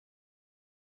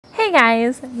Hey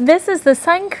guys, this is the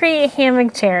Suncreat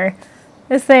Hammock chair.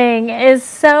 This thing is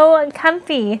so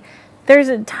comfy. There's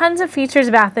tons of features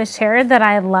about this chair that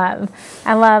I love.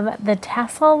 I love the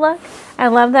tassel look. I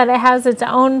love that it has its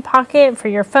own pocket for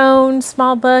your phone,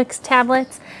 small books,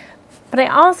 tablets. But I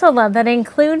also love that it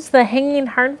includes the hanging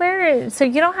hardware, so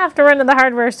you don't have to run to the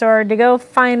hardware store to go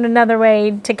find another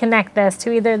way to connect this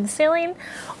to either the ceiling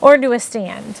or to a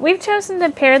stand. We've chosen to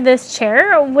pair this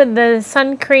chair with the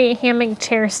Suncreat Hammock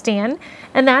chair stand,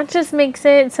 and that just makes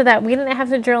it so that we don't have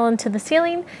to drill into the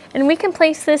ceiling, and we can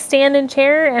place this stand and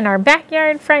chair in our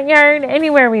backyard, front yard,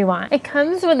 anywhere we want. It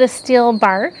comes with a steel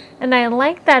bar, and I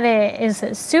like that it is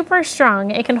super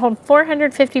strong. It can hold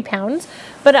 450 pounds,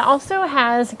 but it also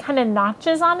has kind of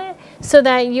notches on it so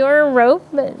that your rope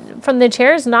from the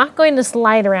chair is not going to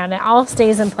slide around. It all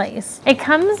stays in place. It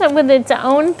comes with its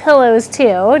own pillows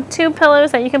too. 2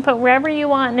 pillows that you can put wherever you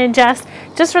want and adjust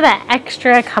just for that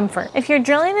extra comfort. If you're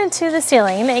drilling into the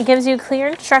ceiling, it gives you clear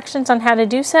instructions on how to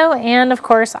do so, and of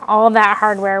course all that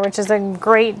hardware, which is a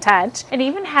great touch. It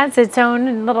even has its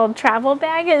own little travel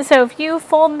bag, so if you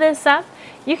fold this up,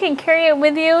 you can carry it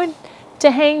with you to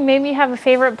hang. Maybe you have a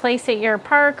favorite place at your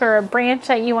park or a branch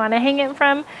that you want to hang it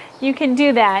from. You can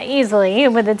do that easily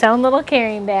with its own little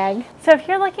carrying bag. So if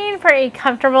you're looking for a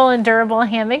comfortable and durable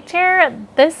hammock chair,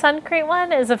 this Suncreat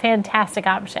one is a fantastic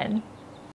option.